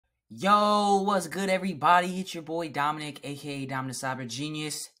Yo, what's good, everybody? It's your boy Dominic, aka Dominic Cyber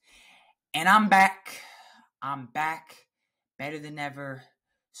Genius, and I'm back. I'm back, better than ever.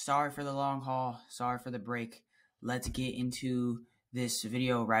 Sorry for the long haul. Sorry for the break. Let's get into this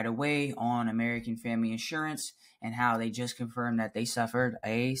video right away on American Family Insurance and how they just confirmed that they suffered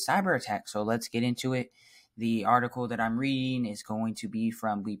a cyber attack. So let's get into it. The article that I'm reading is going to be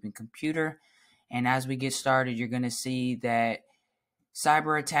from Bleeping Computer, and as we get started, you're going to see that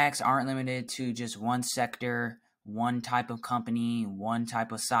cyber attacks aren't limited to just one sector, one type of company, one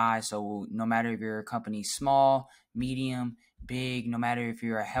type of size. So no matter if your a company small, medium, big, no matter if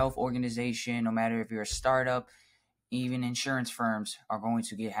you're a health organization, no matter if you're a startup, even insurance firms are going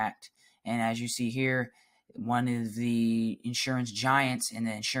to get hacked. And as you see here, one of the insurance giants in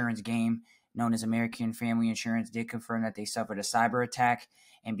the insurance game, known as American Family Insurance, did confirm that they suffered a cyber attack.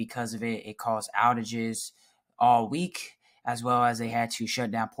 And because of it, it caused outages all week, as well as they had to shut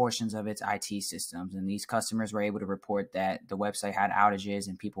down portions of its IT systems. And these customers were able to report that the website had outages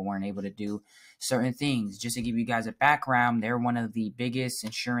and people weren't able to do certain things. Just to give you guys a background, they're one of the biggest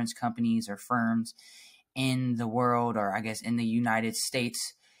insurance companies or firms in the world, or I guess in the United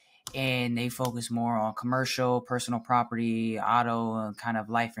States. And they focus more on commercial, personal property, auto, and kind of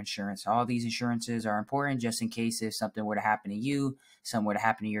life insurance. All these insurances are important just in case if something were to happen to you, something were to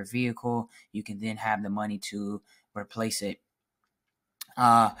happen to your vehicle, you can then have the money to replace it.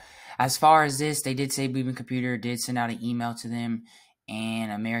 As far as this, they did say Bleeping Computer did send out an email to them,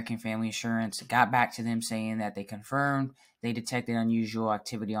 and American Family Insurance got back to them saying that they confirmed they detected unusual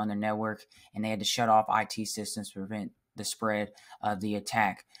activity on their network, and they had to shut off IT systems to prevent the spread of the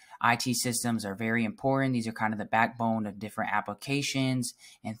attack. IT systems are very important. These are kind of the backbone of different applications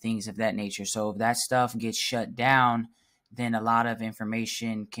and things of that nature. So if that stuff gets shut down, then a lot of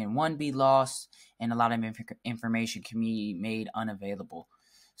information can, one, be lost, and a lot of information can be made unavailable.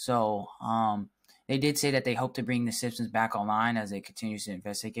 So they did say that they hope to bring the systems back online as they continue to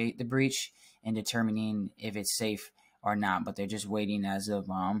investigate the breach and determining if it's safe or not. But they're just waiting as of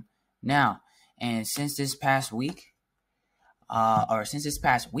now. And since this past week, or since this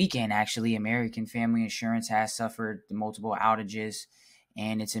past weekend, actually, American Family Insurance has suffered multiple outages,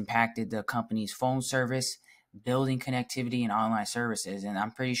 and it's impacted the company's phone service, building connectivity, and online services. And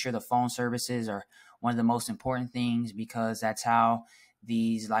I'm pretty sure the phone services are one of the most important things, because that's how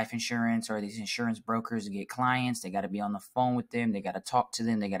these life insurance or these insurance brokers get clients. They got to be on the phone with them. They got to talk to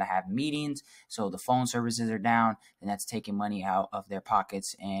them. They got to have meetings. So the phone services are down, and that's taking money out of their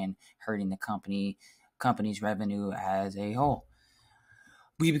pockets and hurting the company's revenue as a whole.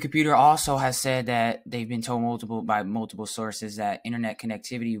 Bleeping Computer also has said that they've been told by multiple sources that internet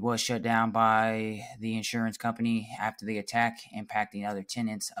connectivity was shut down by the insurance company after the attack, impacting other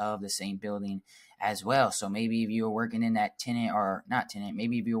tenants of the same building as well. So maybe if you were working in that tenant, or not tenant,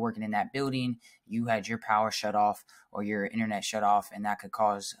 maybe if you were working in that building, you had your power shut off or your internet shut off, and that could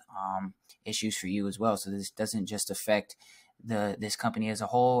cause issues for you as well. So this doesn't just affect this company as a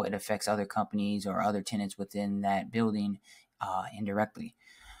whole; it affects other companies or other tenants within that building indirectly.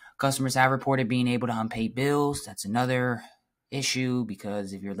 Customers have reported being able to unpay bills. That's another issue,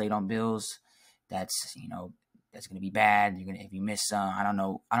 because if you're late on bills, that's going to be bad. If you miss some, I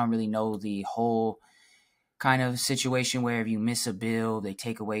don't really know the whole kind of situation where if you miss a bill, they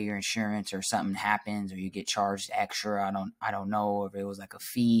take away your insurance, or something happens, or you get charged extra. I don't know if it was like a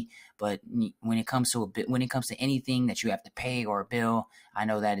fee, but when it comes to anything that you have to pay or a bill, I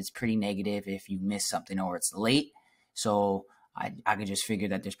know that it's pretty negative if you miss something or it's late. So I could just figure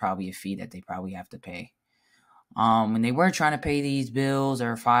that there's probably a fee that they probably have to pay. When they were trying to pay these bills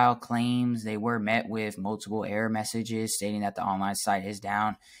or file claims, they were met with multiple error messages stating that the online site is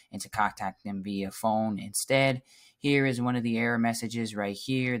down and to contact them via phone instead. Here is one of the error messages right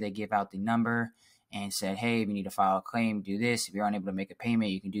here. They give out the number and said, hey, if you need to file a claim, do this. If you're unable to make a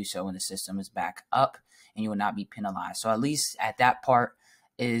payment, you can do so when the system is back up, and you will not be penalized. So at least at that part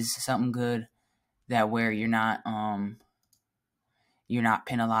is something good, that where you're not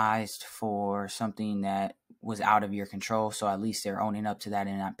penalized for something that was out of your control. So at least they're owning up to that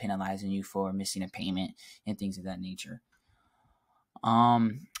and not penalizing you for missing a payment and things of that nature.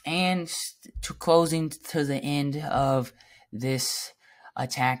 And to closing to the end of this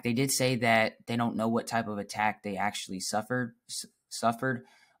attack, they did say that they don't know what type of attack they actually suffered,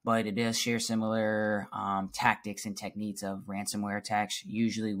 but it does share similar tactics and techniques of ransomware attacks.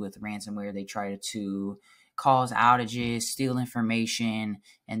 Usually with ransomware, they try to cause outages, steal information,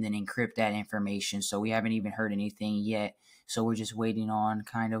 and then encrypt that information. So we haven't even heard anything yet. So we're just waiting on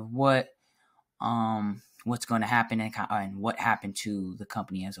kind of what's going to happen and what happened to the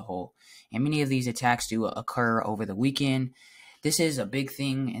company as a whole. And many of these attacks do occur over the weekend. This is a big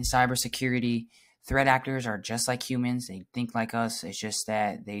thing in cybersecurity. Threat actors are just like humans. They think like us. It's just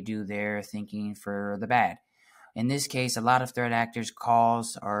that they do their thinking for the bad. In this case, a lot of threat actors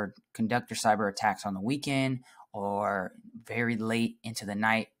cause or conduct their cyber attacks on the weekend or very late into the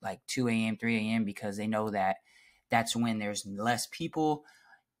night, like 2 a.m., 3 a.m., because they know that that's when there's less people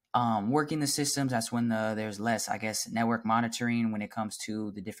working the systems. That's when there's less, I guess, network monitoring when it comes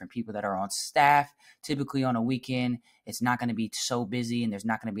to the different people that are on staff. Typically on a weekend, it's not going to be so busy and there's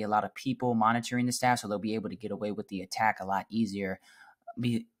not going to be a lot of people monitoring the staff, so they'll be able to get away with the attack a lot easier.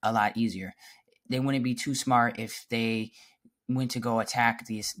 They wouldn't be too smart if they went to go attack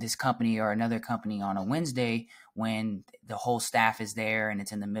this company or another company on a Wednesday when the whole staff is there and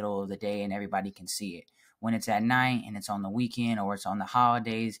it's in the middle of the day and everybody can see it. When it's at night and it's on the weekend or it's on the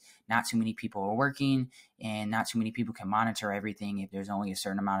holidays, not too many people are working and not too many people can monitor everything if there's only a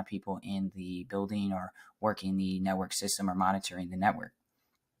certain amount of people in the building or working the network system or monitoring the network.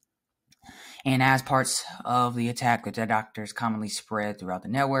 And as parts of the attack, the doctors commonly spread throughout the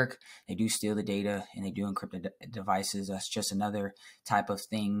network. They do steal the data and they do encrypt the devices. That's just another type of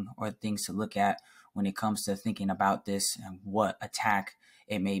thing or things to look at when it comes to thinking about this and what attack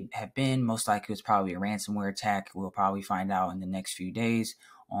it may have been. Most likely it's probably a ransomware attack. We'll probably find out in the next few days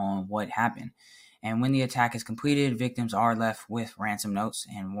on what happened. And when the attack is completed, victims are left with ransom notes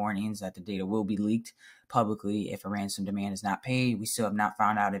and warnings that the data will be leaked publicly if a ransom demand is not paid. We still have not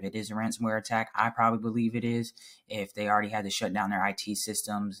found out if it is a ransomware attack. I probably believe it is, if they already had to shut down their IT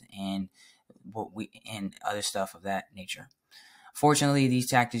systems and other stuff of that nature. Fortunately, these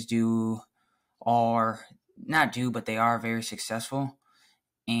tactics they are very successful.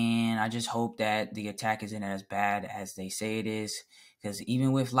 And I just hope that the attack isn't as bad as they say it is, because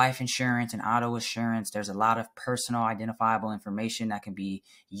even with life insurance and auto insurance, there's a lot of personal identifiable information that can be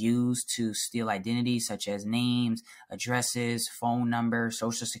used to steal identities, such as names, addresses, phone numbers,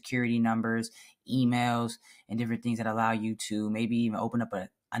 social security numbers, emails, and different things that allow you to maybe even open up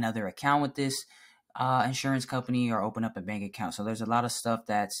another account with this insurance company or open up a bank account. So there's a lot of stuff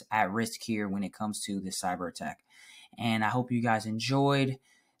that's at risk here when it comes to this cyber attack. And I hope you guys enjoyed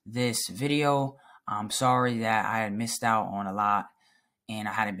this video. I'm sorry that I had missed out on a lot and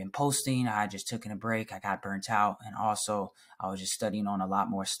I hadn't been posting. I had just taken a break. I got burnt out. And also I was just studying on a lot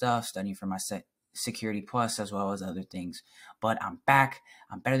more stuff, studying for my Security Plus as well as other things. But I'm back.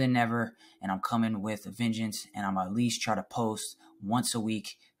 I'm better than ever. And I'm coming with a vengeance. And I'm at least try to post once a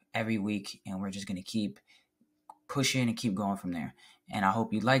week, every week. And we're just going to keep pushing and keep going from there. And I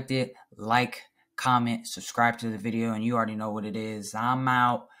hope you liked it. Like, comment, subscribe to the video, and you already know what it is. I'm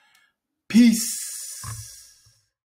out. Peace.